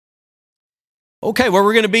Okay, well,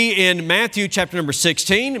 we're going to be in Matthew chapter number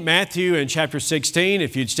 16. Matthew and chapter 16,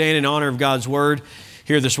 if you'd stand in honor of God's Word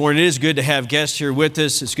here this morning. It is good to have guests here with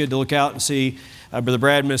us. It's good to look out and see Brother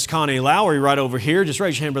Brad and Miss Connie Lowry right over here. Just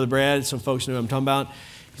raise your hand, Brother Brad. Some folks know what I'm talking about.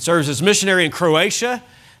 He serves as missionary in Croatia.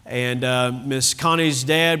 And Miss Connie's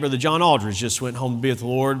dad, Brother John Aldridge, just went home to be with the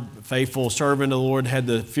Lord. Faithful servant of the Lord. Had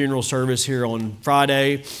the funeral service here on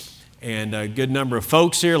Friday. And a good number of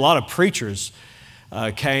folks here. A lot of preachers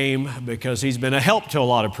came because he's been a help to a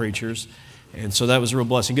lot of preachers. And so that was a real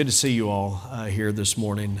blessing. Good to see you all here this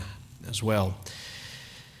morning as well.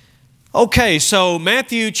 Okay, so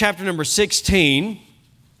Matthew chapter number 16,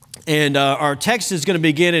 and our text is going to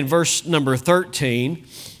begin in verse number 13.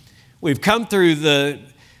 We've come through the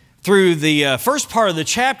first part of the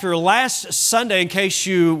chapter. Last Sunday, in case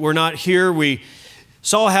you were not here, we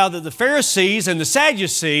saw how that the Pharisees and the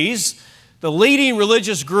Sadducees, the leading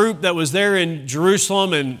religious group that was there in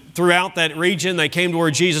Jerusalem and throughout that region, they came to where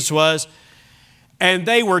Jesus was, and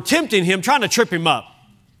they were tempting him, trying to trip him up.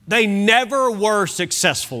 They never were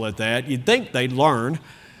successful at that. You'd think they'd learn,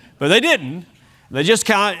 but they didn't. They just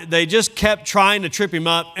kept trying to trip him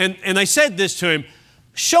up, and they said this to him,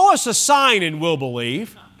 "Show us a sign and we'll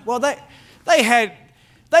believe." Well, they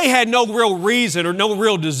had no real reason or no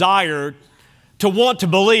real desire to want to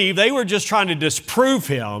believe. They were just trying to disprove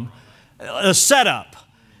him. A setup.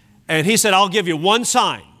 And he said, "I'll give you one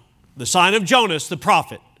sign, the sign of Jonas, the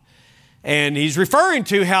prophet." And he's referring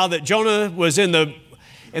to how that Jonah was in the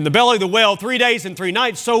belly of the whale 3 days and 3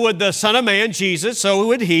 nights. So would the Son of Man, Jesus, so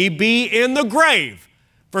would he be in the grave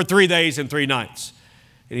for 3 days and 3 nights.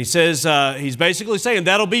 And he says, he's basically saying,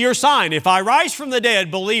 that'll be your sign. If I rise from the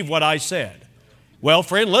dead, believe what I said. Well,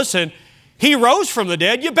 friend, listen, he rose from the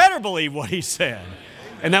dead. You better believe what he said.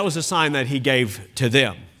 And that was the sign that he gave to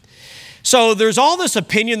them. So there's all this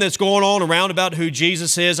opinion that's going on around about who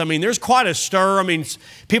Jesus is. I mean, there's quite a stir. I mean,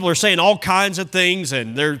 people are saying all kinds of things,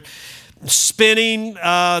 and they're spinning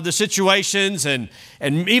the situations and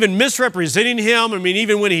even misrepresenting him. I mean,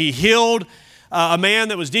 even when he healed a man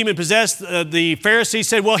that was demon-possessed, the Pharisees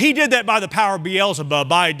said, well, he did that by the power of Beelzebub,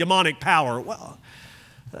 by demonic power. Well,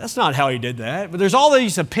 that's not how he did that. But there's all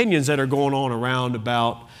these opinions that are going on around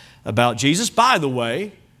about Jesus. By the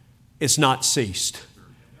way, it's not ceased.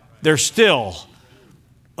 There's still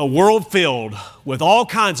a world filled with all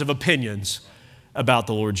kinds of opinions about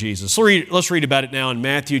the Lord Jesus. Let's read about it now in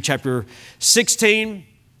Matthew chapter 16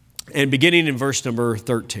 and beginning in verse number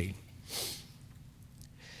 13.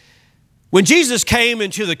 When Jesus came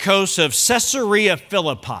into the coast of Caesarea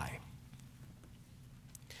Philippi,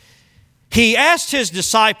 he asked his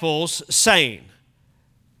disciples, saying,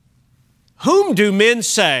 "Whom do men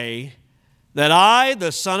say that I,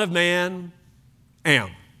 the Son of Man,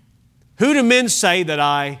 am? Who do men say that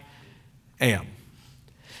I am?"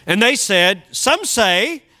 And they said, "Some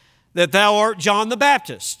say that thou art John the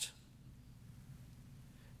Baptist."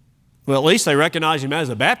 Well, at least they recognize him as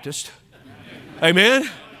a Baptist.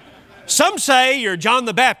 Amen. Some say you're John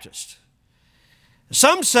the Baptist.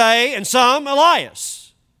 Some say, and some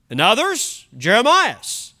Elias, and others Jeremiah,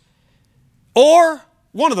 or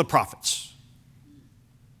one of the prophets.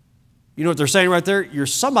 You know what they're saying right there? You're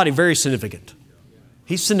somebody very significant.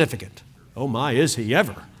 He's significant. Oh my, is he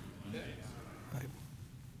ever? Right.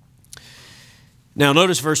 Now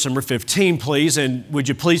notice verse number 15, please, and would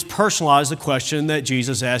you please personalize the question that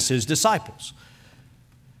Jesus asked his disciples.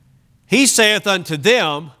 He saith unto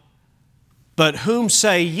them, "But whom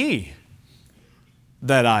say ye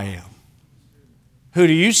that I am?" Who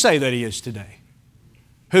do you say that he is today?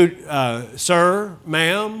 Who, sir,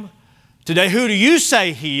 ma'am, today, who do you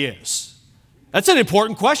say he is? That's an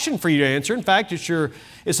important question for you to answer. In fact,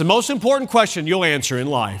 it's the most important question you'll answer in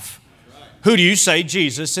life. Who do you say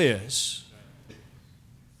Jesus is?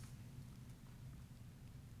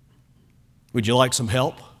 Would you like some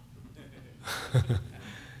help?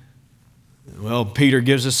 Well, Peter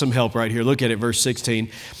gives us some help right here. Look at it, verse 16.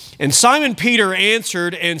 And Simon Peter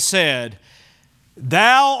answered and said,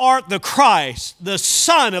 "Thou art the Christ, the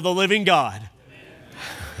Son of the living God."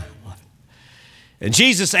 And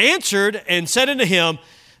Jesus answered and said unto him,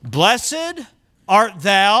 "Blessed art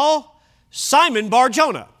thou, Simon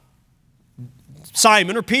Bar-Jonah."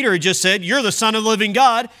 Simon, or Peter, had just said, "You're the Son of the living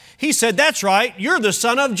God." He said, "That's right, you're the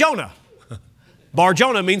son of Jonah."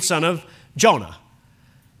 Bar-Jonah means son of Jonah.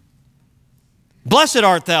 "Blessed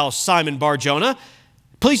art thou, Simon Bar-Jonah."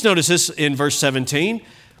 Please notice this in verse 17.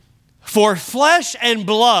 "For flesh and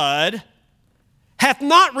blood hath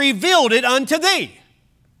not revealed it unto thee."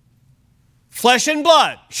 Flesh and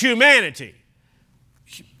blood, humanity.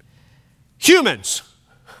 Humans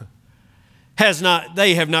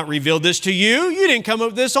they have not revealed this to you. You didn't come up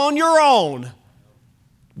with this on your own.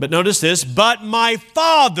 But notice this, but my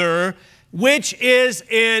Father which is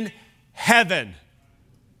in heaven.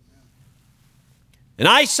 And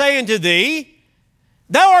I say unto thee,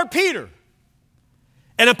 thou art Peter,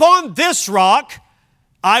 and upon this rock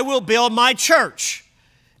I will build my church,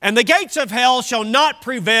 and the gates of hell shall not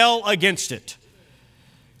prevail against it.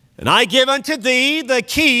 And I give unto thee the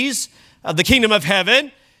keys of the kingdom of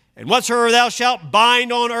heaven, and whatsoever thou shalt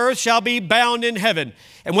bind on earth shall be bound in heaven,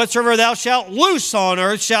 and whatsoever thou shalt loose on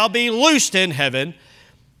earth shall be loosed in heaven.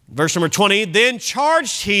 Verse number 20, then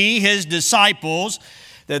charged he his disciples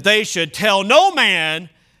that they should tell no man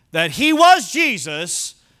that he was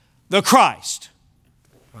Jesus, the Christ.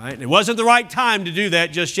 Right? It wasn't the right time to do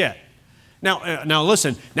that just yet. Now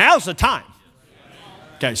listen, now's the time.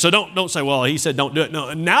 Okay, so don't say, well, he said don't do it.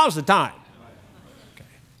 No, now's the time. Okay.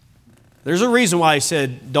 There's a reason why he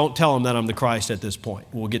said don't tell him that I'm the Christ at this point.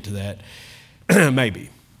 We'll get to that. Maybe.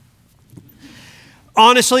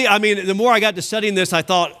 Honestly, I mean, the more I got to studying this, I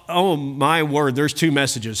thought, oh my word, there's two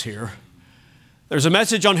messages here. There's a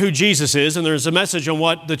message on who Jesus is, and there's a message on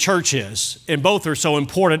what the church is. And both are so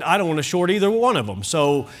important, I don't want to short either one of them.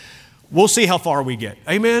 So we'll see how far we get.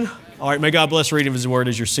 Amen? All right, may God bless the reading of His Word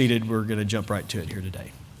as you're seated. We're going to jump right to it here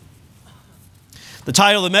today. The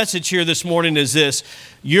title of the message here this morning is this,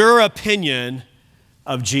 Your Opinion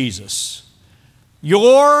of Jesus.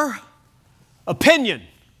 Your opinion.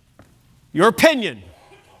 Your opinion.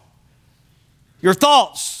 Your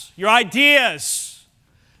thoughts. Your ideas.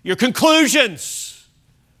 Your conclusions.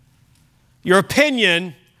 Your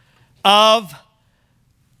opinion of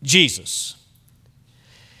Jesus.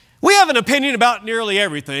 We have an opinion about nearly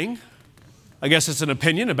everything. I guess it's an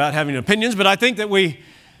opinion about having opinions, but I think that we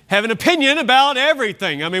have an opinion about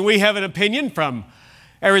everything. I mean, we have an opinion from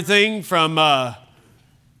everything from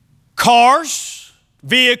cars,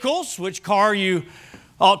 vehicles, which car you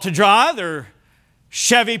ought to drive. There are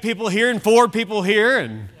Chevy people here and Ford people here,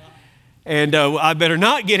 and I better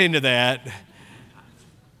not get into that.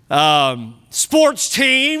 Sports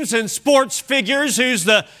teams and sports figures, who's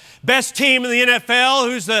the best team in the NFL,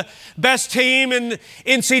 who's the best team in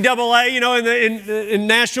NCAA, in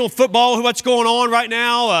national football, what's going on right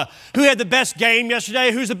now, who had the best game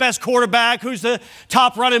yesterday, who's the best quarterback, who's the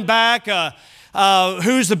top running back,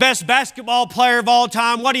 who's the best basketball player of all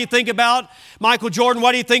time. What do you think about Michael Jordan?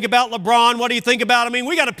 What do you think about LeBron? What do you think about,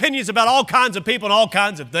 we got opinions about all kinds of people and all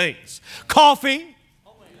kinds of things. Coffee,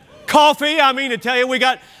 to tell you, we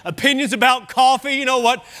got opinions about coffee,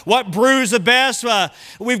 what brews the best.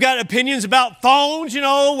 We've got opinions about phones,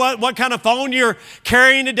 what kind of phone you're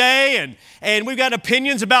carrying today. And we've got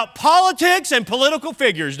opinions about politics and political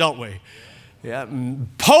figures, don't we? Yeah,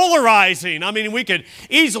 polarizing. We could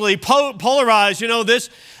easily polarize,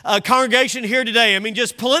 this congregation here today.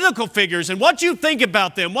 Just political figures and what you think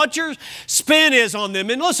about them, what your spin is on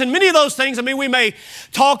them. And listen, many of those things, we may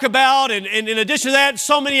talk about, and in addition to that,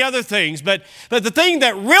 so many other things. But the thing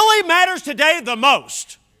that really matters today the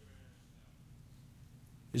most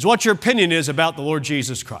is what your opinion is about the Lord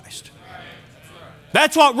Jesus Christ.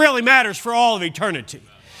 That's what really matters for all of eternity.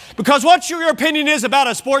 Because what your opinion is about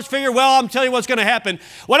a sports figure, well, I'm telling you what's going to happen.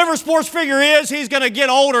 Whatever sports figure is, he's going to get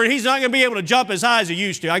older and he's not going to be able to jump as high as he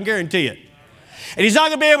used to. I can guarantee it. And he's not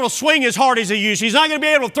going to be able to swing as hard as he used to. He's not going to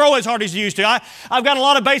be able to throw as hard as he used to. I've got a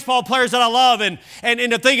lot of baseball players that I love and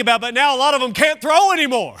to think about, but now a lot of them can't throw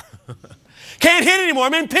anymore. Can't hit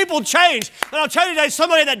anymore. People change. But I'll tell you today,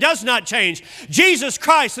 somebody that does not change. Jesus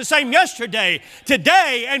Christ, the same yesterday,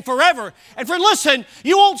 today, and forever. And friend, listen,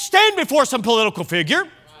 you won't stand before some political figure.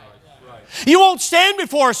 You won't stand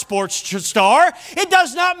before a sports star. It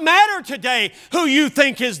does not matter today who you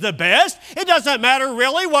think is the best. It doesn't matter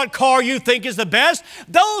really what car you think is the best.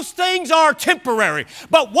 Those things are temporary.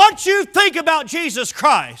 But what you think about Jesus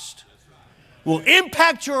Christ will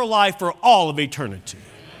impact your life for all of eternity.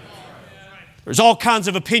 There's all kinds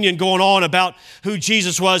of opinion going on about who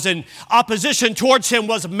Jesus was, and opposition towards him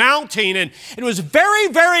was mounting. And it was very,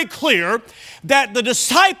 very clear that the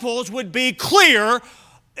disciples would be clear.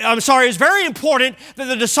 It's very important that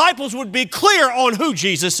the disciples would be clear on who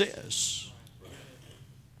Jesus is.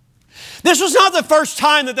 This was not the first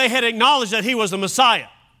time that they had acknowledged that he was the Messiah.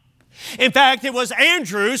 In fact, it was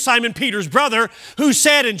Andrew, Simon Peter's brother, who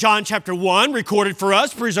said in John chapter 1, recorded for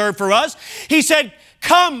us, preserved for us, he said,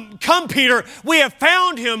 Come, Peter, we have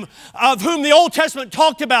found him of whom the Old Testament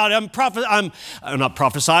talked about. I'm not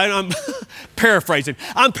prophesying, I'm paraphrasing.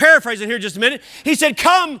 I'm paraphrasing here just a minute. He said,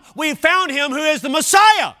 come, we found him who is the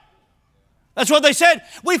Messiah. That's what they said.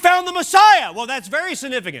 We found the Messiah. Well, that's very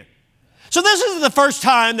significant. So this is the first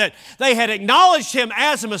time that they had acknowledged him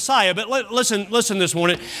as a Messiah. But listen this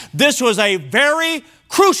morning. This was a very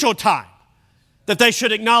crucial time. that they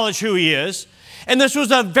should acknowledge who He is. And this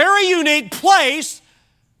was a very unique place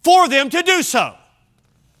for them to do so.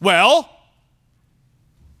 Well,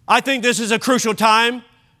 I think this is a crucial time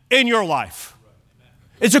in your life.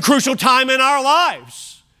 It's a crucial time in our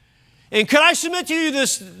lives. And could I submit to you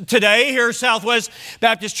this today here at Southwest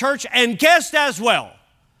Baptist Church, and guest as well,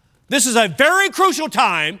 this is a very crucial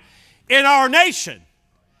time in our nation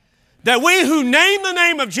that we who name the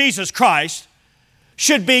name of Jesus Christ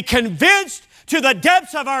should be convinced to the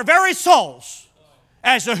depths of our very souls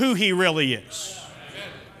as to who He really is.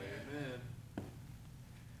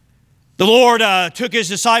 The Lord took His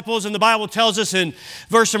disciples, and the Bible tells us in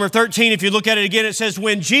verse number 13, if you look at it again, it says,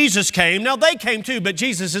 when Jesus came. Now, they came too, but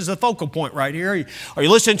Jesus is the focal point right here. Are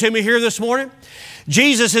you listening to me here this morning?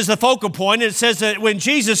 Jesus is the focal point. It says that when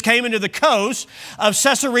Jesus came into the coast of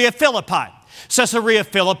Caesarea Philippi. Caesarea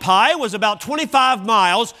Philippi was about 25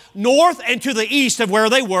 miles north and to the east of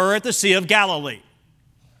where they were at the Sea of Galilee.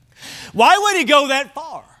 Why would He go that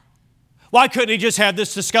far? Why couldn't He just have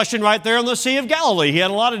this discussion right there on the Sea of Galilee? He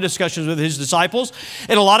had a lot of discussions with His disciples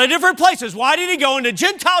in a lot of different places. Why did He go into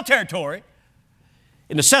Gentile territory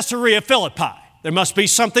into Caesarea Philippi? There must be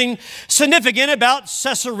something significant about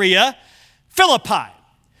Caesarea Philippi.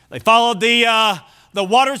 They followed the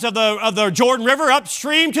waters of the Jordan River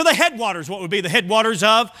upstream to the headwaters, what would be the headwaters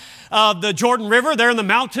of the Jordan River. There in the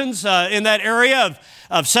mountains in that area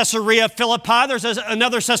of Caesarea Philippi. There's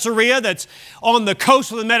another Caesarea that's on the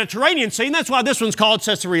coast of the Mediterranean Sea, and that's why this one's called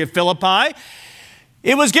Caesarea Philippi.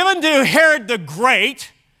 It was given to Herod the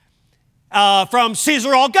Great from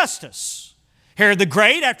Caesar Augustus. Herod the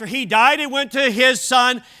Great, after he died, it went to his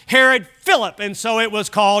son Herod Philip, and so it was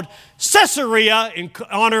called Caesarea in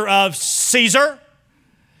honor of Caesar,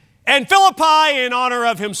 and Philippi in honor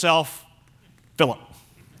of himself, Philip.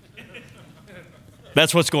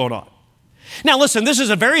 That's what's going on. Now listen, this is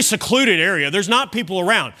a very secluded area. There's not people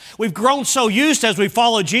around. We've grown so used as we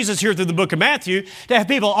follow Jesus here through the book of Matthew to have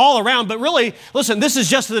people all around, but really, listen, this is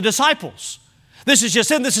just the disciples. This is just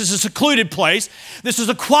it. This is a secluded place. This is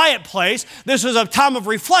a quiet place. This is a time of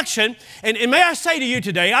reflection. And may I say to you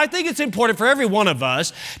today, I think it's important for every one of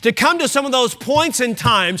us to come to some of those points and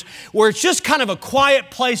times where it's just kind of a quiet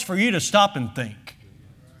place for you to stop and think.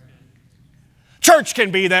 Church can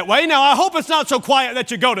be that way. Now, I hope it's not so quiet that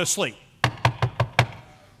you go to sleep.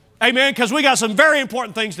 Amen, because we got some very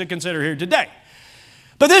important things to consider here today.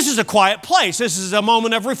 But this is a quiet place. This is a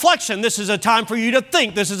moment of reflection. This is a time for you to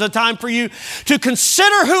think. This is a time for you to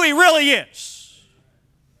consider who He really is.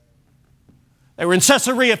 They were in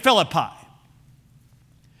Caesarea Philippi.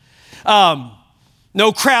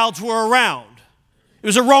 No crowds were around. It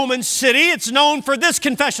was a Roman city. It's known for this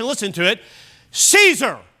confession. Listen to it.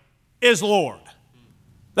 Caesar is Lord.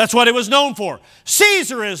 That's what it was known for.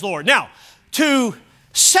 Caesar is Lord. Now, to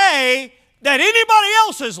say that anybody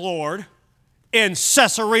else is Lord in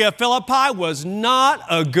Caesarea Philippi was not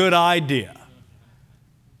a good idea.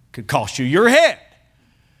 Could cost you your head.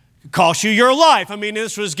 Could cost you your life. I mean,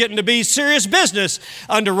 this was getting to be serious business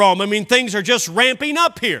under Rome. I mean, things are just ramping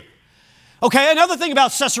up here. Okay, another thing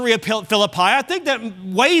about Caesarea Philippi, I think that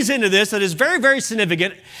weighs into this that is very, very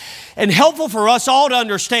significant and helpful for us all to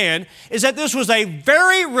understand is that this was a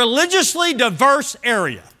very religiously diverse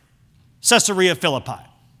area. Caesarea Philippi.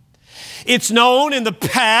 It's known in the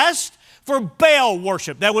past for Baal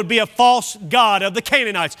worship. That would be a false god of the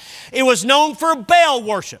Canaanites. It was known for Baal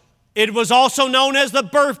worship. It was also known as the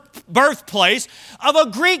birthplace of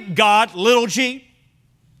a Greek god, little g.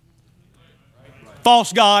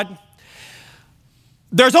 False god.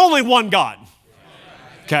 There's only one God.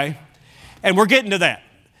 Okay? And we're getting to that.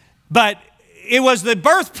 But it was the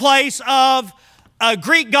birthplace of a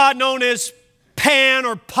Greek god known as Pan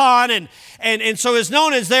or Pon, and so it's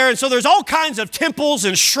known as there. And so there's all kinds of temples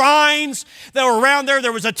and shrines that were around there.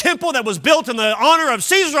 There was a temple that was built in the honor of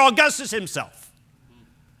Caesar Augustus himself.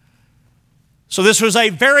 So this was a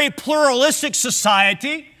very pluralistic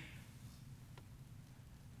society,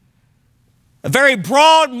 a very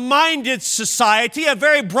broad-minded society, a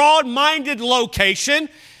very broad-minded location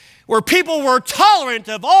where people were tolerant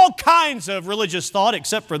of all kinds of religious thought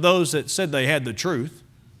except for those that said they had the truth.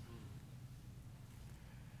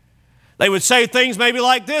 They would say things maybe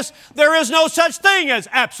like this: there is no such thing as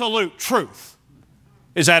absolute truth.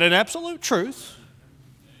 Is that an absolute truth?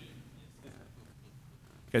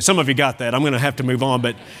 Okay, some of you got that. I'm going to have to move on.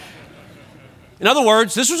 But in other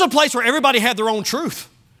words, this was a place where everybody had their own truth.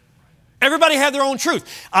 Everybody had their own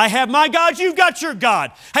truth. I have my God, you've got your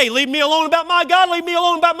God. Hey, leave me alone about my God, leave me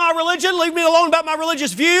alone about my religion, leave me alone about my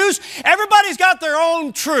religious views. Everybody's got their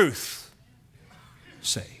own truth.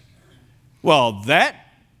 Say, well, that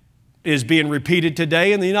is being repeated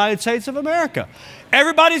today in the United States of America.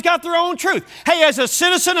 Everybody's got their own truth. Hey, as a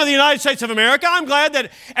citizen of the United States of America, I'm glad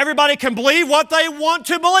that everybody can believe what they want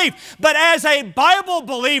to believe. But as a Bible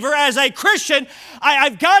believer, as a Christian,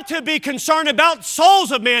 I've got to be concerned about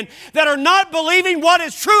souls of men that are not believing what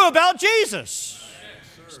is true about Jesus.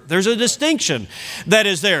 There's a distinction that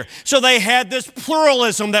is there. So they had this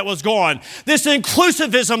pluralism that was going on, this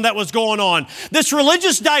inclusivism that was going on, this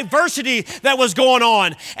religious diversity that was going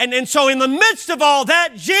on. And so in the midst of all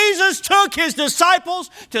that, Jesus took his disciples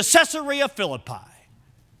to Caesarea Philippi.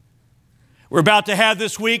 We're about to have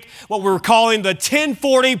this week what we're calling the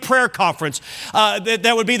 1040 prayer conference.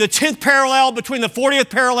 That would be the 10th parallel between the 40th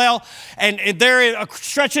parallel, and they're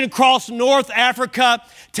stretching across North Africa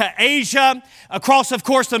to Asia. Across, of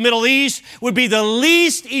course, the Middle East would be the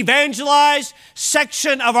least evangelized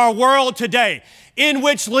section of our world today, in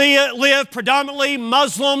which live predominantly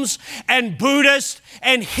Muslims and Buddhists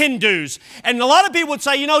and Hindus. And a lot of people would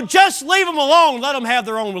say, just leave them alone, let them have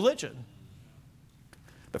their own religion.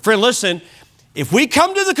 But friend, listen, if we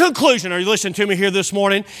come to the conclusion, are you listening to me here this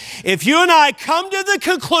morning? If you and I come to the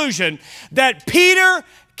conclusion that Peter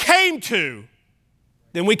came to,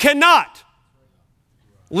 then we cannot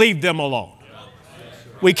leave them alone.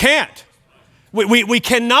 We can't. We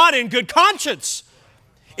cannot in good conscience.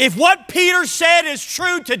 If what Peter said is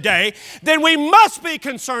true today, then we must be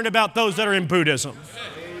concerned about those that are in Buddhism.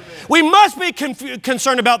 We must be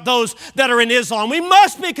concerned about those that are in Islam. We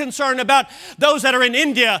must be concerned about those that are in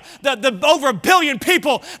India, the over 1 billion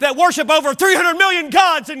people that worship over 300 million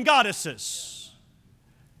gods and goddesses.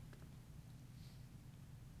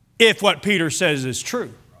 If what Peter says is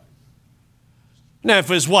true. Now,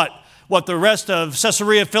 if it's what the rest of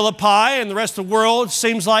Caesarea Philippi and the rest of the world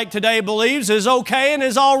seems like today believes is okay and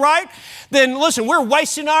is all right, then listen, we're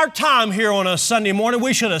wasting our time here on a Sunday morning.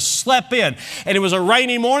 We should have slept in. And it was a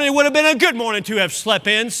rainy morning. It would have been a good morning to have slept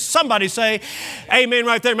in. Somebody say amen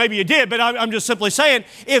right there. Maybe you did, but I'm just simply saying,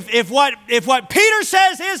 if what Peter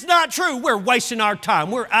says is not true, we're wasting our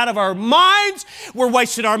time. We're out of our minds. We're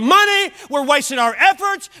wasting our money. We're wasting our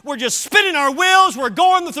efforts. We're just spinning our wheels. We're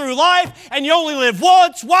going through life, and you only live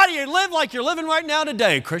once. Why do you live like you're living right now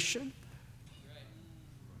today, Christian?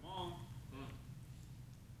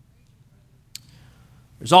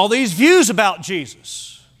 There's all these views about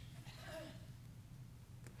Jesus.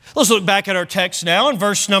 Let's look back at our text now in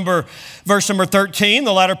verse number 13,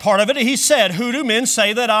 the latter part of it. He said, "Who do men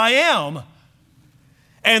say that I am?"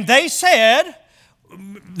 And they said,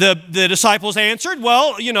 the disciples answered,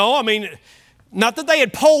 well, not that they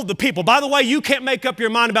had polled the people. By the way, you can't make up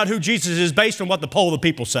your mind about who Jesus is based on what the poll of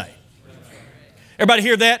the people say. Everybody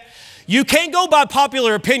hear that? You can't go by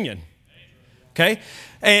popular opinion. Okay?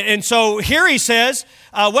 And so here he says,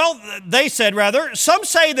 they said rather, some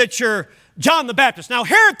say that you're John the Baptist. Now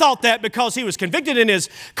Herod thought that because he was convicted in his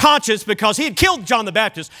conscience because he had killed John the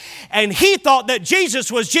Baptist. And he thought that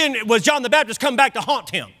Jesus was John the Baptist come back to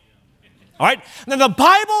haunt him. All right? Now the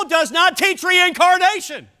Bible does not teach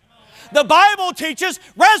reincarnation. The Bible teaches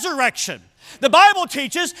resurrection. The Bible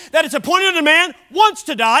teaches that it's appointed a man once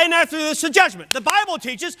to die, and after this, the judgment. The Bible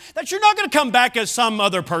teaches that you're not going to come back as some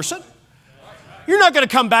other person. You're not going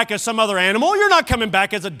to come back as some other animal. You're not coming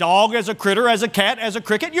back as a dog, as a critter, as a cat, as a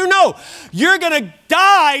cricket. You're going to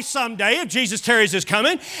die someday if Jesus tarries his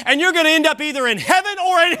coming, and you're going to end up either in heaven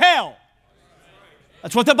or in hell.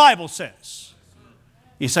 That's what the Bible says.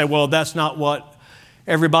 You say, well, that's not what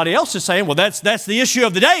everybody else is saying. Well, that's the issue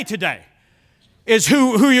of the day today, is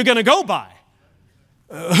who you're going to go by.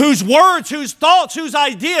 Whose words, whose thoughts, whose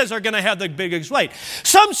ideas are going to have the biggest weight.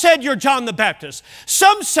 Some said you're John the Baptist.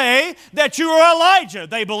 Some say that you are Elijah.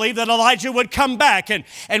 They believe that Elijah would come back. And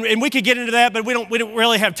we could get into that, but we don't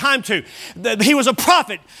really have time to. He was a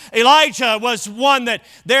prophet. Elijah was one that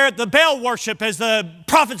there at the Baal worship, as the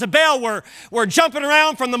prophets of Baal were jumping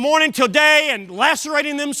around from the morning till day and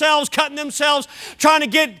lacerating themselves, cutting themselves, trying to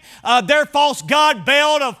get their false god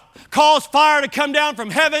Baal to cause fire to come down from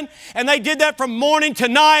heaven, and they did that from morning to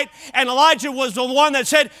night, and Elijah was the one that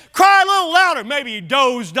said, cry a little louder. Maybe he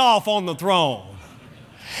dozed off on the throne.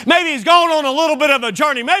 Maybe he's gone on a little bit of a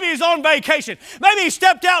journey. Maybe he's on vacation. Maybe he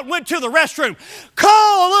stepped out and went to the restroom.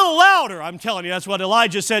 Call a little louder. I'm telling you, that's what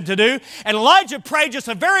Elijah said to do. And Elijah prayed just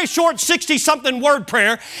a very short 60-something word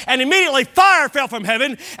prayer, and immediately fire fell from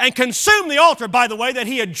heaven and consumed the altar, by the way, that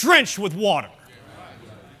he had drenched with water.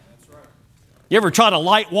 You ever try to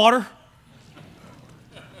light water?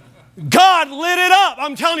 God lit it up.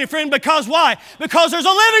 I'm telling you, friend, because why? Because there's a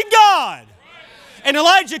living God. And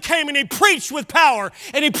Elijah came and he preached with power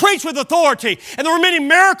and he preached with authority. And there were many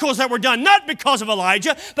miracles that were done, not because of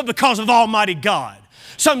Elijah, but because of Almighty God.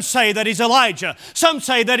 Some say that he's Elijah. Some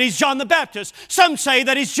say that he's John the Baptist. Some say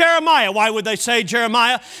that he's Jeremiah. Why would they say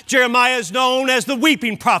Jeremiah? Jeremiah is known as the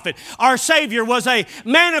weeping prophet. Our Savior was a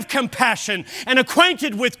man of compassion and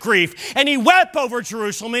acquainted with grief. And he wept over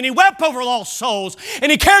Jerusalem and he wept over lost souls.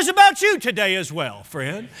 And he cares about you today as well,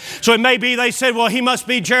 friend. So it may be they said, well, he must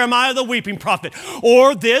be Jeremiah the weeping prophet.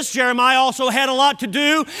 Or this, Jeremiah also had a lot to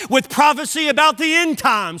do with prophecy about the end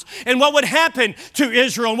times and what would happen to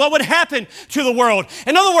Israel and what would happen to the world.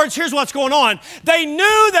 In other words, here's what's going on. They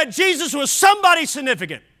knew that Jesus was somebody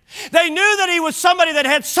significant. They knew that he was somebody that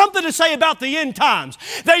had something to say about the end times.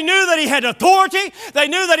 They knew that he had authority. They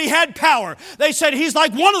knew that he had power. They said he's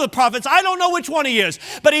like one of the prophets. I don't know which one he is,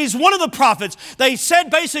 but he's one of the prophets. They said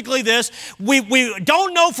basically this, we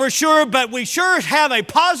don't know for sure, but we sure have a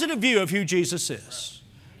positive view of who Jesus is.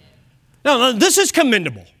 Now, this is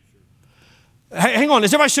commendable. Hang on,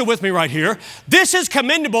 is everybody still with me right here? This is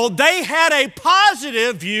commendable. They had a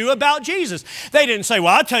positive view about Jesus. They didn't say,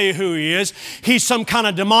 well, I'll tell you who he is. He's some kind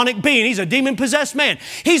of demonic being. He's a demon-possessed man.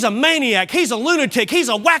 He's a maniac. He's a lunatic. He's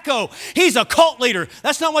a wacko. He's a cult leader.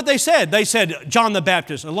 That's not what they said. They said John the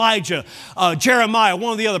Baptist, Elijah, Jeremiah,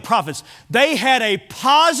 one of the other prophets. They had a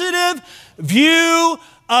positive view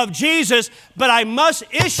of Jesus, but I must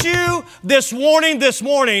issue this warning this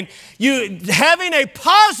morning. You having a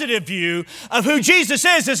positive view of who Jesus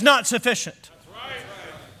is not sufficient.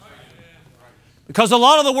 Because a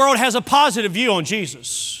lot of the world has a positive view on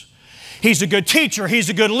Jesus. He's a good teacher. He's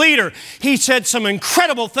a good leader. He said some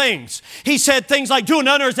incredible things. He said things like, do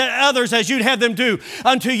unto others as you'd have them do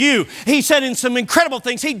unto you. He said in some incredible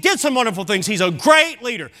things. He did some wonderful things. He's a great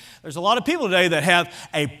leader. There's a lot of people today that have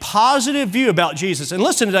a positive view about Jesus. And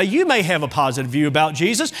listen today, you may have a positive view about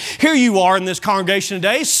Jesus. Here you are in this congregation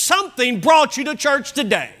today. Something brought you to church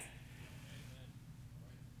today.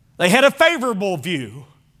 They had a favorable view.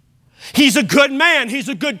 He's a good man. He's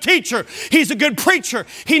a good teacher. He's a good preacher.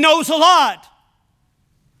 He knows a lot.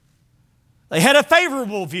 They had a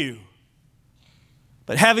favorable view.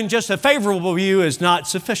 But having just a favorable view is not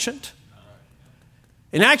sufficient.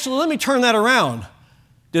 And actually, let me turn that around.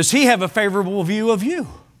 Does he have a favorable view of you?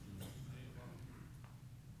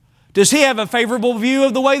 Does he have a favorable view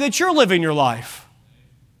of the way that you're living your life?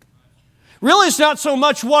 Really, it's not so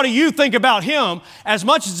much what do you think about him as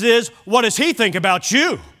much as it is what does he think about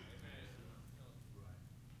you?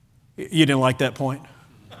 You didn't like that point?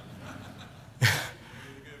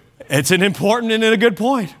 It's an important and a good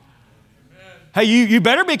point. Hey, you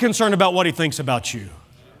better be concerned about what he thinks about you.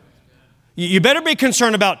 You better be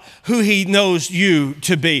concerned about who he knows you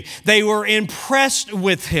to be. They were impressed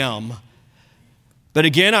with him. But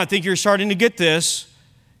again, I think you're starting to get this.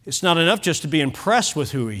 It's not enough just to be impressed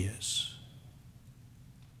with who he is.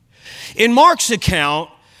 In Mark's account,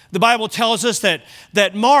 the Bible tells us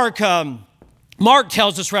that Mark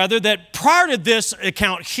tells us rather that prior to this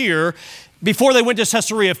account here, before they went to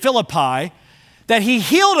Caesarea Philippi, that he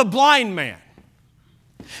healed a blind man.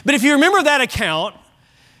 But if you remember that account,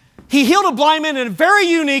 he healed a blind man in a very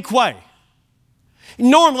unique way.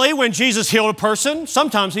 Normally, when Jesus healed a person,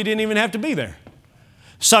 sometimes he didn't even have to be there.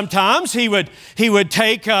 Sometimes he would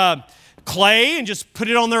take clay and just put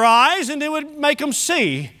it on their eyes and it would make them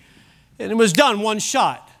see. And it was done one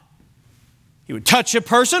shot. He would touch a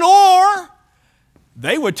person or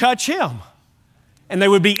they would touch him and they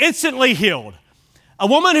would be instantly healed. A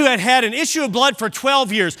woman who had had an issue of blood for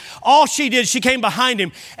 12 years, all she did, she came behind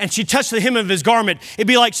him and she touched the hem of his garment. It'd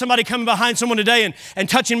be like somebody coming behind someone today and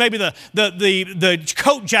touching maybe the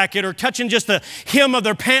coat jacket or touching just the hem of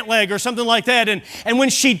their pant leg or something like that. And when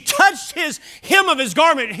she touched his hem of his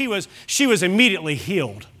garment, she was immediately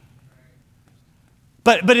healed.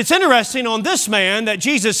 But it's interesting on this man that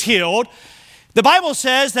Jesus healed, the Bible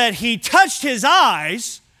says that he touched his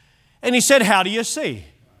eyes and he said, "How do you see?"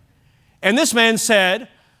 And this man said,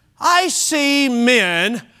 "I see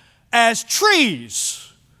men as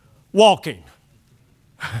trees walking."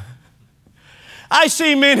 I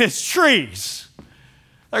see men as trees.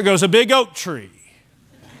 There goes a big oak tree.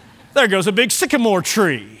 There goes a big sycamore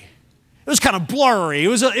tree. It was kind of blurry.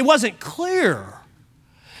 It wasn't clear.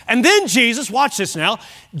 And then Jesus, watch this now,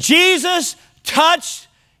 Jesus touched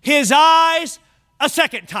his eyes a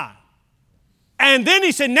second time. And then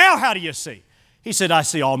he said, "Now how do you see?" He said, "I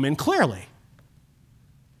see all men clearly."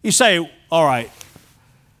 You say, "All right,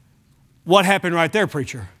 what happened right there,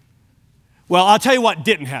 preacher?" Well, I'll tell you what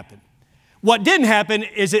didn't happen. What didn't happen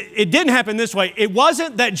is it didn't happen this way. It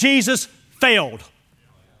wasn't that Jesus failed.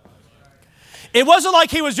 It wasn't like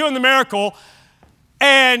he was doing the miracle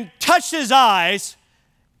and touched his eyes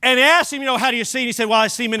and asked him, "How do you see?" And he said, "Well, I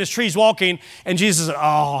see men as trees walking." And Jesus said,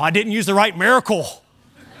 "Oh, I didn't use the right miracle."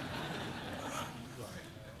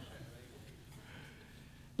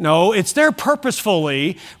 No, it's there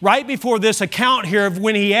purposefully right before this account here of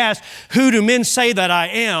when he asked, who do men say that I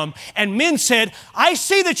am? And men said, I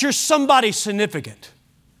see that you're somebody significant.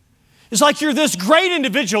 It's like you're this great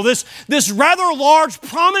individual, this rather large,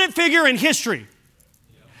 prominent figure in history.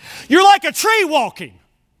 You're like a tree walking.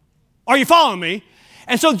 Are you following me?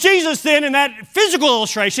 And so Jesus then, in that physical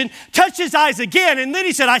illustration, touched his eyes again, and then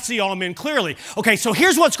he said, I see all men clearly. Okay, so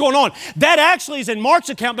here's what's going on. That actually is in Mark's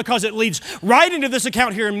account because it leads right into this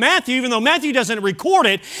account here in Matthew, even though Matthew doesn't record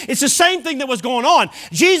it. It's the same thing that was going on.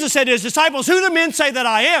 Jesus said to his disciples, who do men say that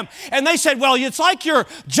I am? And they said, well, it's like you're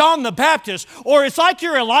John the Baptist, or it's like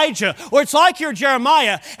you're Elijah, or it's like you're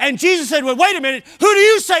Jeremiah. And Jesus said, well, wait a minute, who do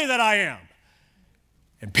you say that I am?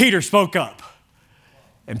 And Peter spoke up.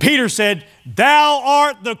 And Peter said, thou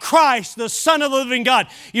art the Christ, the Son of the living God.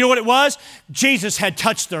 You know what it was? Jesus had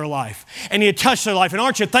touched their life. And he had touched their life. And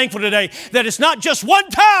aren't you thankful today that it's not just one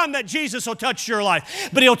time that Jesus will touch your life,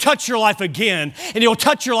 but he'll touch your life again. And he'll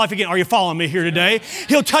touch your life again. Are you following me here today?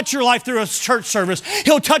 He'll touch your life through a church service.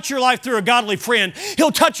 He'll touch your life through a godly friend.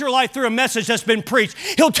 He'll touch your life through a message that's been preached.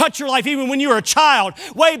 He'll touch your life even when you were a child,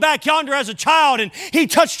 way back yonder as a child, and he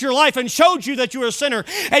touched your life and showed you that you were a sinner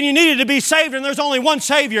and you needed to be saved, and there's only one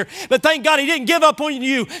Savior. But thank God he didn't give up on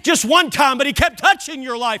you just one time, but he kept touching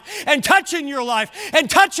your life and touching your life and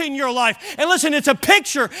touching your life. And listen, it's a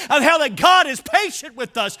picture of how that God is patient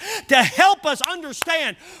with us to help us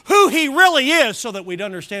understand who he really is so that we'd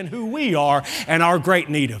understand who we are and our great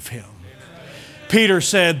need of him. Peter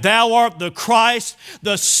said, thou art the Christ,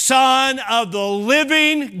 the Son of the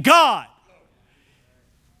living God.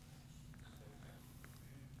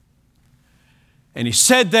 And he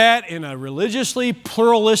said that in a religiously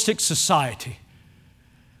pluralistic society,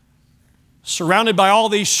 surrounded by all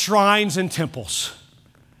these shrines and temples.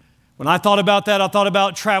 When I thought about that, I thought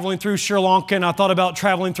about traveling through Sri Lanka, and I thought about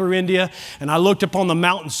traveling through India, and I looked up on the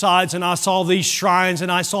mountainsides and I saw these shrines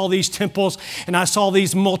and I saw these temples and I saw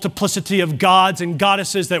these multiplicity of gods and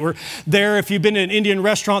goddesses that were there. If you've been in an Indian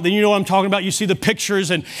restaurant, then you know what I'm talking about. You see the pictures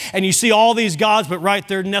and you see all these gods, but right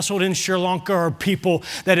there nestled in Sri Lanka are people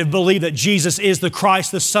that have believed that Jesus is the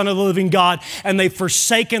Christ, the Son of the living God, and they've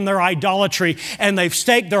forsaken their idolatry and they've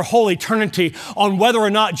staked their whole eternity on whether or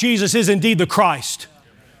not Jesus is indeed the Christ.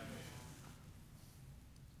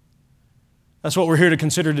 That's what we're here to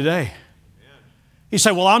consider today. You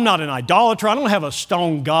say, well, I'm not an idolater. I don't have a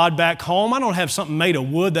stone god back home. I don't have something made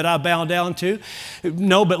of wood that I bow down to.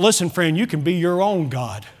 No, but listen, friend, you can be your own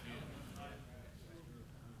God.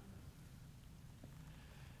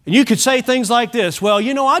 And you could say things like this, well,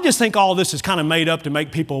 you know, I just think all this is kind of made up to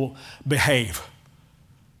make people behave.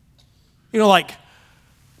 You know, like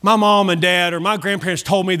my mom and dad or my grandparents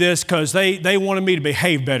told me this because they wanted me to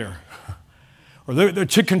behave better. Or they're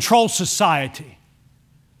to control society.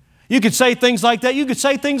 You could say things like that. You could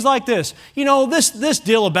say things like this. You know, this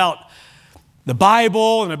deal about the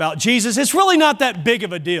Bible and about Jesus, it's really not that big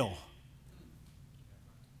of a deal.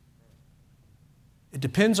 It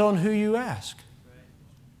depends on who you ask.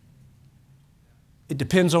 It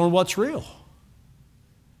depends on what's real.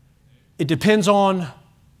 It depends on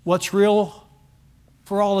what's real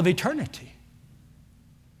for all of eternity.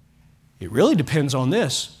 It really depends on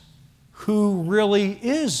this. Who really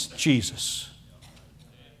is Jesus?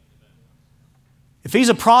 If he's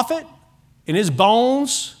a prophet and his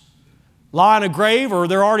bones lie in a grave or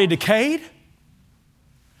they're already decayed,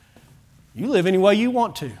 you live any way you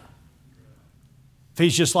want to. If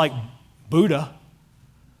he's just like Buddha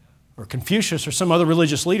or Confucius or some other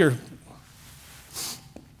religious leader,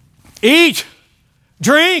 eat,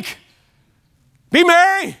 drink, be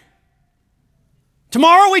merry.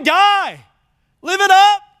 Tomorrow we die. Live it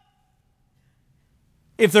up.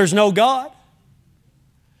 If there's no God.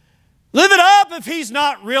 Live it up if he's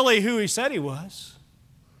not really who he said he was.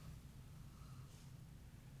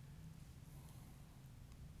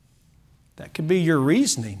 That could be your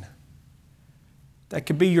reasoning. That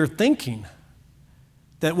could be your thinking.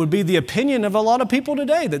 That would be the opinion of a lot of people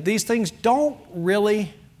today, that these things don't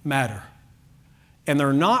really matter. And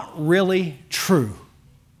they're not really true.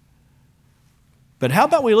 But how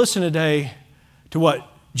about we listen today to what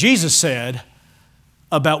Jesus said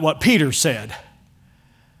about what Peter said.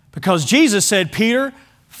 Because Jesus said, Peter,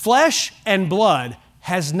 flesh and blood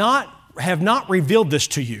have not revealed this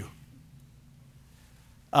to you.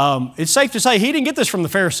 It's safe to say he didn't get this from the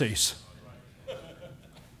Pharisees.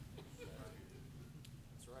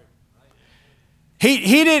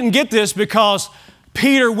 He didn't get this because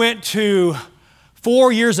Peter went to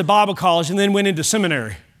 4 years of Bible college and then went into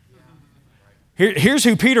seminary. Here's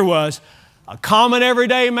who Peter was, a common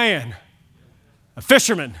everyday man. A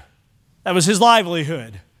fisherman. That was his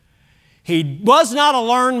livelihood. He was not a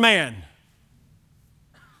learned man.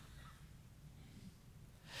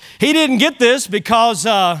 He didn't get this because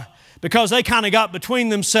they kind of got between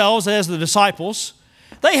themselves as the disciples.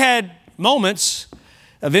 They had moments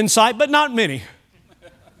of insight, but not many.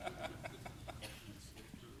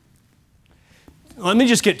 Let me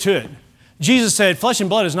just get to it. Jesus said, flesh and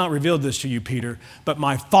blood has not revealed this to you, Peter, but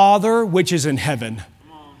my Father which is in heaven.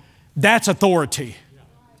 That's authority.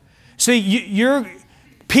 See,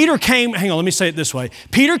 Peter came, hang on, let me say it this way.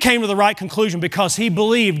 Peter came to the right conclusion because he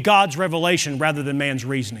believed God's revelation rather than man's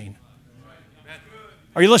reasoning.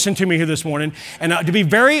 Are you listening to me here this morning? And to be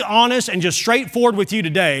very honest and just straightforward with you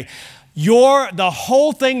today, the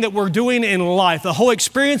whole thing that we're doing in life, the whole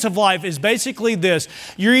experience of life is basically this.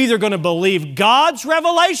 You're either going to believe God's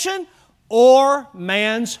revelation or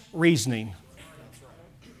man's reasoning.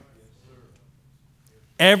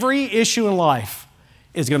 Every issue in life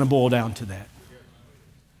is going to boil down to that.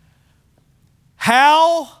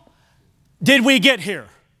 How did we get here?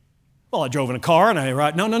 Well, I drove in a car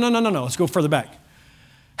and no, let's go further back.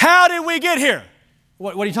 How did we get here?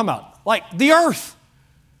 What are you talking about? Like the earth.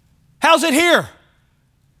 How's it here?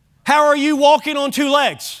 How are you walking on two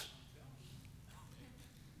legs?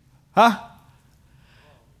 Huh?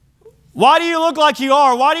 Why do you look like you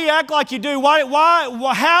are? Why do you act like you do?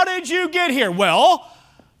 How did you get here? Well,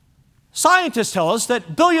 scientists tell us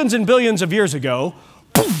that billions and billions of years ago,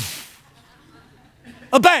 poof,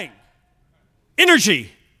 a bang,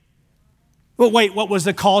 energy. Well, wait, what was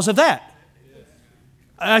the cause of that?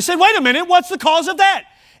 I said, wait a minute, what's the cause of that?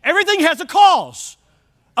 Everything has a cause,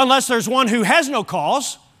 unless there's one who has no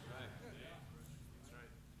cause.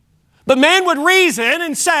 But man would reason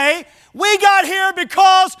and say, we got here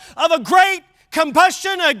because of a great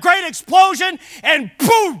combustion, a great explosion, and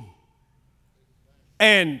boom!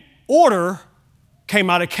 And order came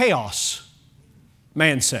out of chaos,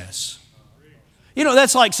 man says. You know,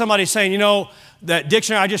 that's like somebody saying, that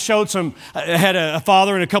dictionary I just showed I had a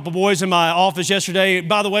father and a couple boys in my office yesterday.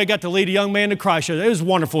 By the way, I got to lead a young man to Christ. It was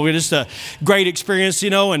wonderful. It was just a great experience,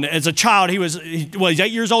 and as a child, he's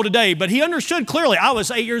 8 years old today, but he understood clearly. I was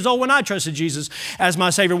 8 years old when I trusted Jesus as my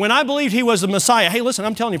Savior. When I believed He was the Messiah, hey, listen,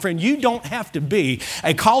 I'm telling you, friend, you don't have to be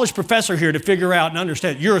a college professor here to figure out and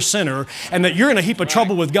understand that you're a sinner and that you're in a heap of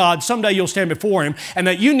trouble with God. Someday you'll stand before Him and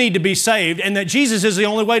that you need to be saved and that Jesus is the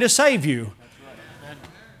only way to save you.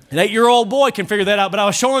 An 8-year-old boy can figure that out, but I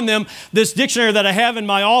was showing them this dictionary that I have in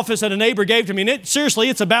my office that a neighbor gave to me, and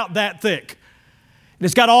it's about that thick. And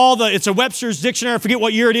it's got it's a Webster's dictionary, I forget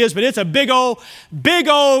what year it is, but it's a big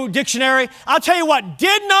old dictionary. I'll tell you what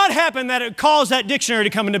did not happen that it caused that dictionary to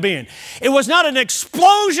come into being. It was not an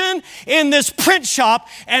explosion in this print shop,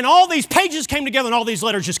 and all these pages came together, and all these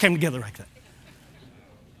letters just came together like that.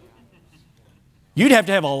 You'd have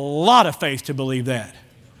to have a lot of faith to believe that.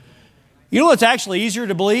 You know what's actually easier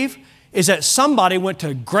to believe? Is that somebody went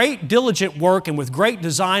to great diligent work and with great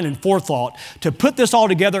design and forethought to put this all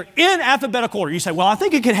together in alphabetical order. You say, well, I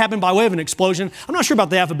think it could happen by way of an explosion. I'm not sure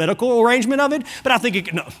about the alphabetical arrangement of it, but I think it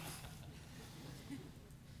could. No.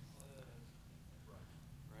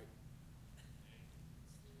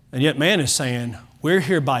 And yet man is saying, we're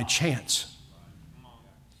here by chance.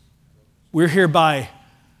 We're here by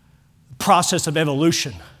the process of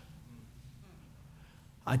evolution.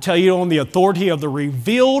 I tell you on the authority of the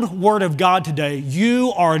revealed Word of God today,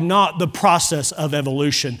 you are not the process of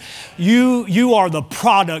evolution. You are the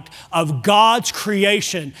product of God's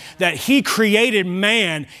creation, that He created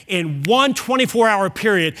man in one 24-hour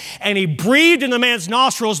period, and He breathed in the man's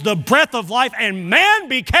nostrils the breath of life, and man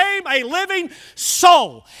became a living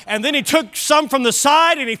soul. And then He took some from the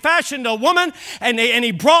side, and He fashioned a woman, and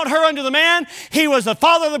He brought her unto the man. He was the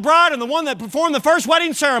father of the bride and the one that performed the first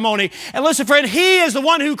wedding ceremony. And listen, friend, He is the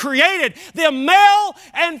one who created them male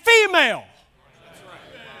and female.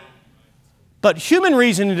 But human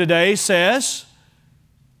reasoning today says,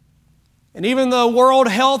 and even the World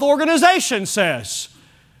Health Organization says,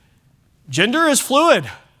 gender is fluid.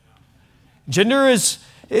 Gender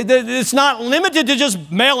it's not limited to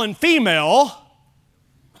just male and female.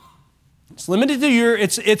 It's limited to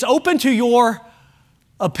it's open to your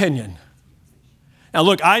opinion. Now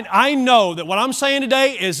look, I know that what I'm saying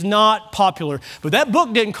today is not popular, but that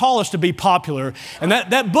book didn't call us to be popular, and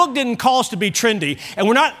that book didn't call us to be trendy, and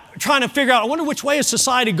we're not trying to figure out, I wonder which way is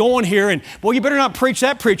society going here, and well, you better not preach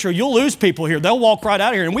that preacher, you'll lose people here. They'll walk right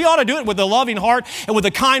out of here, and we ought to do it with a loving heart and with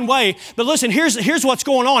a kind way. But listen, here's what's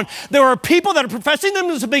going on. There are people that are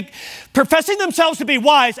professing themselves to be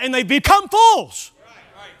wise, and they become fools.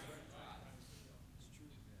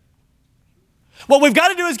 What we've got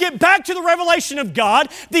to do is get back to the revelation of God,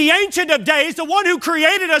 the Ancient of Days, the one who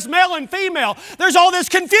created us male and female. There's all this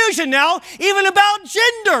confusion now, even about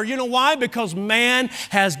gender. You know why? Because man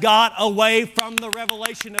has got away from the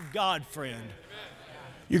revelation of God, friend.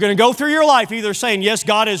 You're going to go through your life either saying, yes,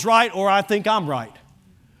 God is right, or I think I'm right.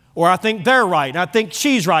 Or I think they're right, and I think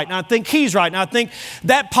she's right, and I think he's right, and I think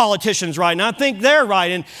that politician's right, and I think they're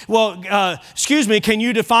right. And, well, excuse me, can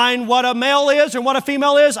you define what a male is and what a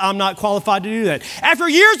female is? I'm not qualified to do that. After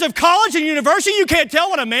years of college and university, you can't tell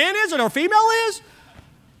what a man is and a female is?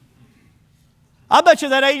 I bet you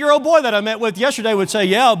that 8-year-old boy that I met with yesterday would say,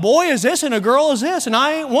 yeah, a boy is this and a girl is this, and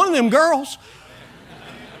I ain't one of them girls.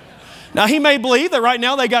 Now, he may believe that right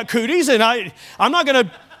now they got cooties, and I'm not going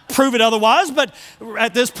to prove it otherwise, but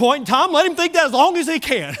at this point in time, let him think that as long as he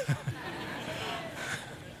can.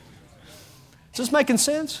 Is this making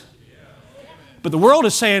sense? But the world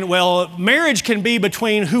is saying, well, marriage can be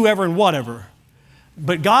between whoever and whatever.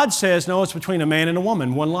 But God says, no, it's between a man and a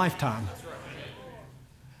woman, one lifetime.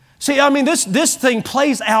 See, I mean, this thing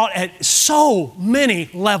plays out at so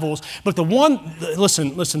many levels. But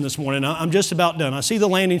listen this morning, I'm just about done. I see the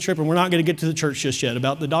landing strip, and we're not going to get to the church just yet.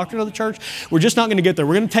 About the doctrine of the church, we're just not going to get there.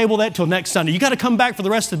 We're going to table that till next Sunday. You got to come back for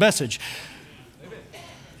the rest of the message.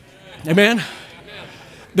 Amen?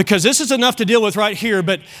 Because this is enough to deal with right here,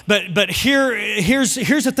 but here's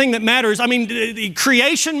the thing that matters. I mean, the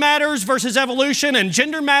creation matters versus evolution, and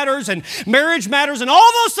gender matters, and marriage matters, and all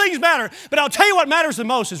those things matter. But I'll tell you what matters the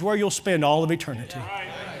most is where you'll spend all of eternity.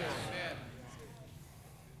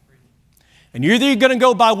 And you're either going to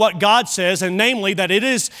go by what God says, and namely that it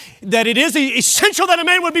is essential that a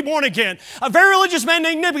man would be born again. A very religious man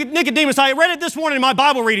named Nicodemus, I read it this morning in my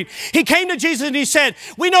Bible reading. He came to Jesus and he said,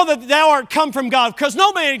 we know that thou art come from God, because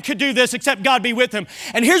no man could do this except God be with him.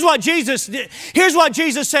 And here's what Jesus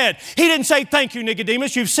said. He didn't say, thank you,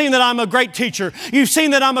 Nicodemus. You've seen that I'm a great teacher. You've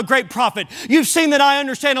seen that I'm a great prophet. You've seen that I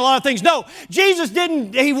understand a lot of things. No, Jesus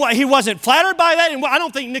didn't, he wasn't flattered by that. And I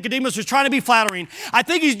don't think Nicodemus was trying to be flattering. I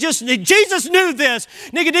think Jesus knew this.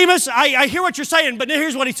 Nicodemus, I hear what you're saying, but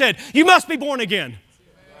here's what he said. You must be born again.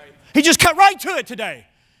 He just cut right to it today.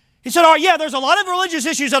 He said, all right, yeah, there's a lot of religious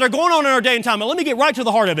issues that are going on in our day and time, but let me get right to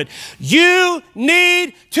the heart of it. You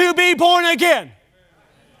need to be born again.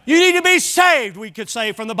 You need to be saved, we could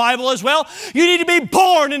say from the Bible as well. You need to be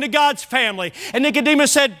born into God's family. And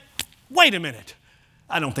Nicodemus said, wait a minute.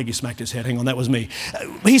 I don't think he smacked his head. Hang on, that was me.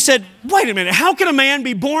 He said, wait a minute. How can a man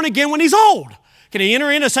be born again when he's old? Can he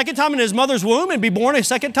enter in a second time in his mother's womb and be born a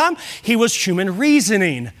second time? He was human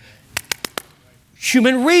reasoning.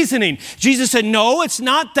 Human reasoning. Jesus said, no, it's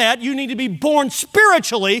not that. You need to be born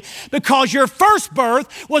spiritually, because your first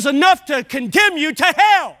birth was enough to condemn you to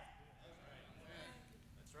hell.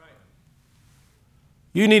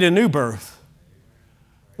 You need a new birth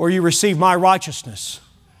where you receive my righteousness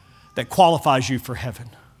that qualifies you for heaven.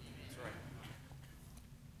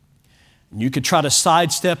 You could try to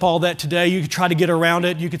sidestep all that today. You could try to get around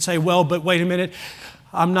it. You could say, well, but wait a minute.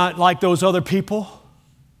 I'm not like those other people.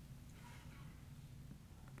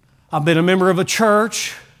 I've been a member of a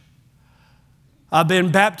church. I've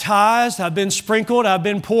been baptized. I've been sprinkled. I've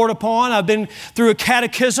been poured upon. I've been through a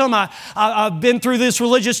catechism. I've been through this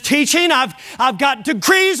religious teaching. I've got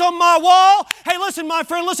degrees on my wall. Hey, listen, my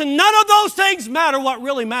friend, listen, none of those things matter. What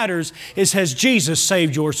really matters is, has Jesus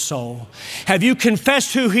saved your soul? Have you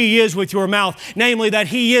confessed who He is with your mouth, namely that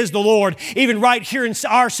He is the Lord, even right here in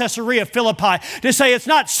our Caesarea Philippi, to say it's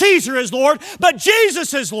not Caesar is Lord, but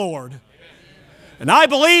Jesus is Lord. And I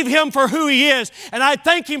believe Him for who He is. And I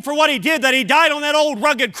thank Him for what He did, that He died on that old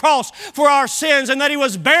rugged cross for our sins, and that He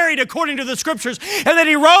was buried according to the Scriptures, and that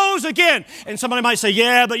He rose again. And somebody might say,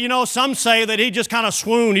 yeah, but some say that He just kind of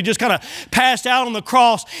swooned. He just kind of passed out on the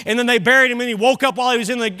cross, and then they buried Him, and He woke up while He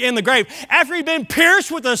was in the grave. After He'd been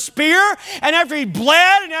pierced with a spear, and after He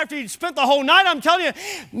bled, and after He'd spent the whole night, I'm telling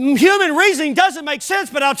you, human reasoning doesn't make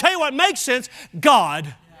sense, but I'll tell you what makes sense,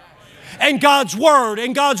 God. And God's Word.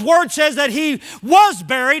 And God's Word says that He was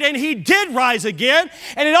buried and He did rise again.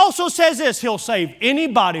 And it also says this, He'll save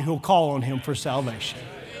anybody who'll call on Him for salvation.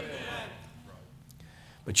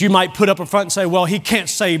 But you might put up a front and say, well, He can't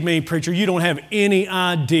save me, preacher. You don't have any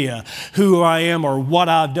idea who I am or what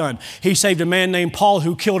I've done. He saved a man named Paul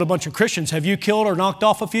who killed a bunch of Christians. Have you killed or knocked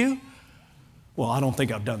off a few? Well, I don't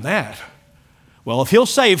think I've done that. Well, if He'll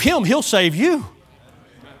save him, He'll save you.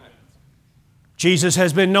 Jesus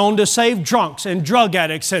has been known to save drunks and drug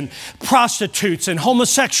addicts and prostitutes and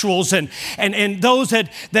homosexuals and those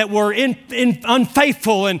that were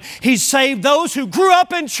unfaithful. And He's saved those who grew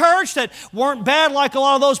up in church that weren't bad like a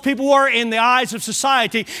lot of those people were in the eyes of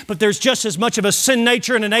society. But there's just as much of a sin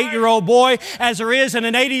nature in an 8-year-old boy as there is in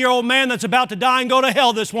an 80-year-old man that's about to die and go to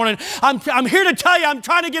hell this morning. I'm here to tell you, I'm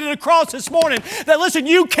trying to get it across this morning that listen,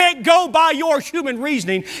 you can't go by your human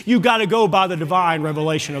reasoning. You got to go by the divine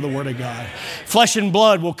revelation of the Word of God. Flesh and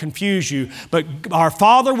blood will confuse you, but our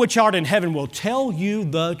Father which art in heaven will tell you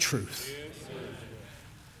the truth.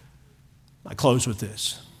 I close with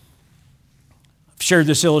this. I've shared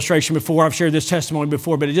this illustration before, I've shared this testimony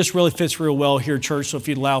before, but it just really fits real well here, church, so if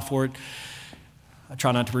you'd allow for it. I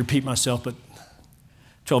try not to repeat myself, but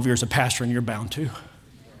 12 years of pastoring, you're bound to. I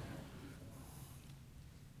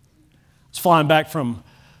was flying back from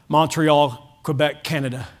Montreal, Quebec,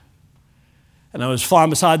 Canada. And I was flying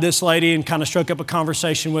beside this lady and kind of struck up a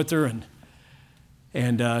conversation with her.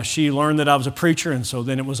 And she learned that I was a preacher, and so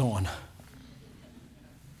then it was on.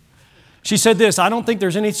 She said this, I don't think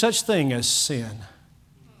there's any such thing as sin.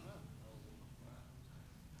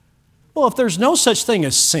 Well, if there's no such thing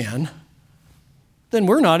as sin, then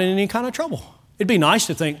we're not in any kind of trouble. It'd be nice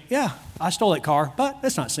to think, yeah, I stole that car, but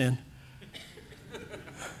that's not sin.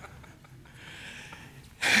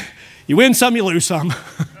 You win some, you lose some.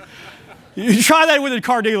 You try that with a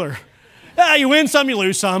car dealer. Yeah, you win some, you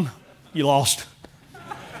lose some. You lost.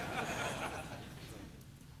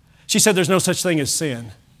 She said there's no such thing as sin.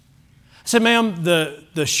 I said, ma'am,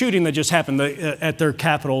 the shooting that just happened at their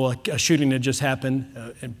capital, a shooting that just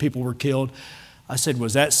happened and people were killed. I said,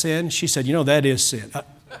 was that sin? She said, you know, that is sin.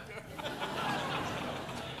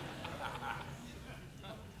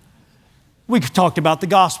 We talked about the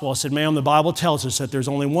gospel. I said, ma'am, the Bible tells us that there's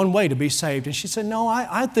only one way to be saved. And she said, no,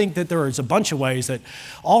 I think that there is a bunch of ways that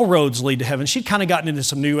all roads lead to heaven. She'd kind of gotten into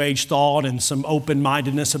some New Age thought and some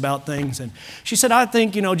open-mindedness about things. And she said, I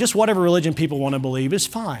think, just whatever religion people want to believe is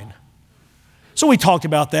fine. So we talked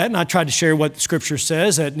about that, and I tried to share what Scripture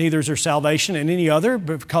says, that neither is there salvation in any other,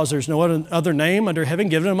 because there's no other name under heaven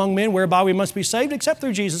given among men whereby we must be saved except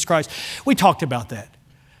through Jesus Christ. We talked about that.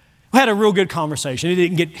 We had a real good conversation. It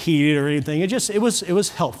didn't get heated or anything. It was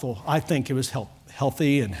helpful. I think it was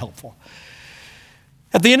healthy and helpful.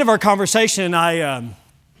 At the end of our conversation, I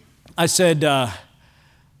said,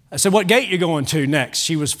 what gate you going to next?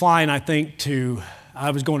 She was flying, I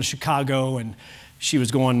was going to Chicago, and she was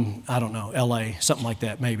going, I don't know, LA, something like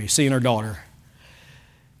that, maybe, seeing her daughter.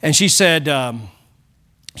 And she said, I'm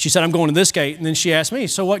going to this gate. And then she asked me,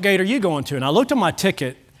 so what gate are you going to? And I looked at my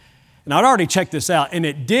ticket, and I'd already checked this out, and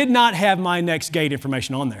it did not have my next gate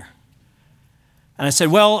information on there. And I said,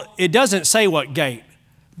 well, it doesn't say what gate,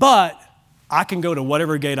 but I can go to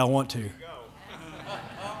whatever gate I want to.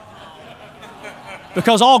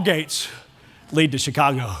 Because all gates lead to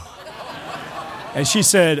Chicago. And she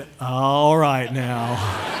said, all right now.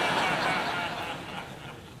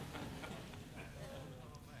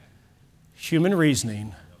 Human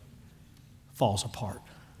reasoning falls apart.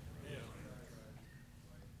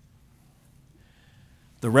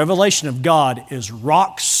 The revelation of God is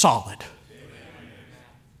rock solid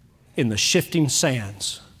in the shifting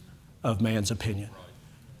sands of man's opinion.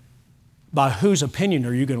 By whose opinion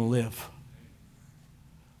are you going to live?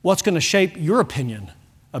 What's going to shape your opinion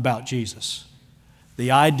about Jesus?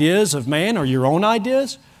 The ideas of man or your own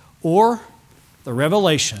ideas, or the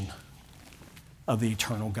revelation of the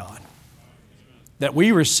eternal God that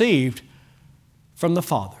we received from the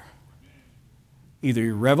Father? Either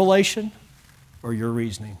your revelation or your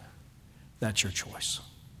reasoning. That's your choice.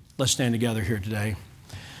 Let's stand together here today.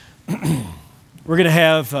 We're going to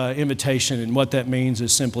have invitation, and what that means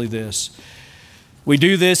is simply this. We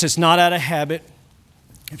do this, it's not out of habit.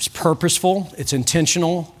 It's purposeful, it's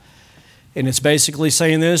intentional, and it's basically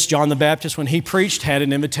saying this. John the Baptist, when he preached, had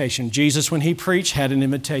an invitation. Jesus, when he preached, had an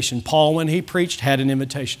invitation. Paul, when he preached, had an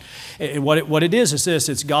invitation. And what it is this.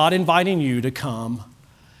 It's God inviting you to come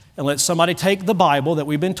and let somebody take the Bible that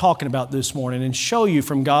we've been talking about this morning and show you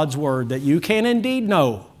from God's Word that you can indeed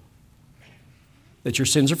know that your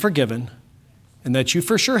sins are forgiven and that you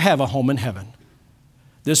for sure have a home in heaven.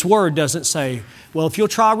 This Word doesn't say, well, if you'll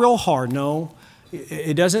try real hard. No,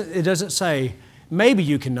 it doesn't say, maybe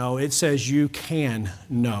you can know. It says you can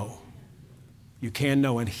know. You can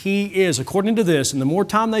know. And He is, according to this, and the more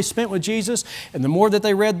time they spent with Jesus, and the more that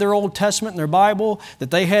they read their Old Testament and their Bible that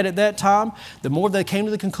they had at that time, the more they came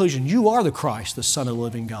to the conclusion, you are the Christ, the Son of the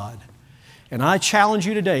living God. And I challenge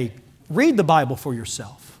you today, read the Bible for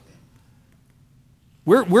yourself.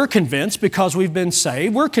 We're convinced because we've been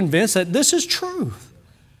saved, we're convinced that this is truth.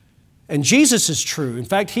 And Jesus is true. In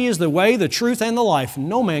fact, He is the way, the truth, and the life.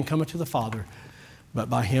 No man cometh to the Father but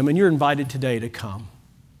by Him. And you're invited today to come.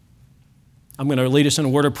 I'm going to lead us in a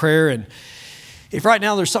word of prayer. And if right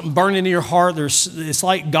now there's something burning in your heart, it's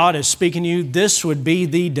like God is speaking to you, this would be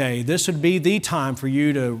the day. This would be the time for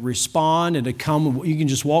you to respond and to come. You can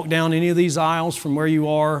just walk down any of these aisles from where you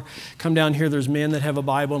are. Come down here. There's men that have a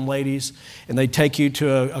Bible and ladies, and they take you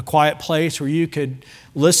to a quiet place where you could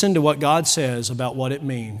listen to what God says about what it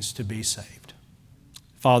means to be saved.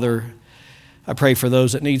 Father, I pray for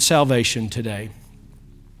those that need salvation today,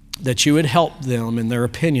 that you would help them in their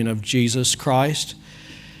opinion of Jesus Christ,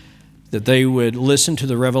 that they would listen to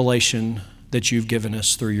the revelation that you've given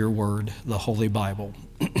us through your word, the Holy Bible.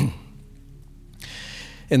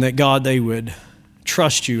 And that, God, they would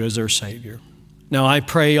trust you as their Savior. Now, I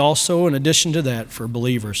pray also, in addition to that, for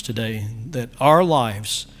believers today, that our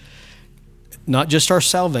lives, not just our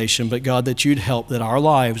salvation, but, God, that you'd help that our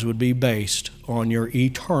lives would be based on your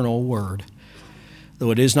eternal word.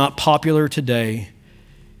 Though it is not popular today,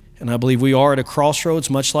 and I believe we are at a crossroads,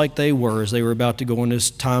 much like they were as they were about to go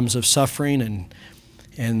into times of suffering,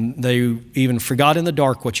 and they even forgot in the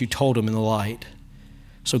dark what you told them in the light.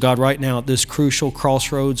 So God, right now at this crucial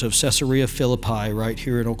crossroads of Caesarea Philippi, right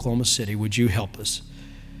here in Oklahoma City, would you help us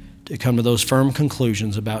to come to those firm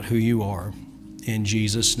conclusions about who you are? In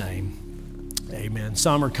Jesus' name, amen.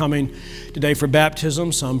 Some are coming today for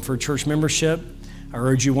baptism, some for church membership. I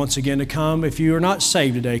urge you once again to come. If you are not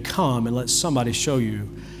saved today, come and let somebody show you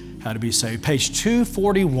how to be saved. Page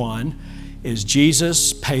 241 is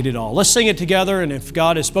Jesus Paid It All. Let's sing it together, and if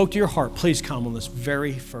God has spoke to your heart, please come on this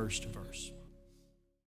very first verse.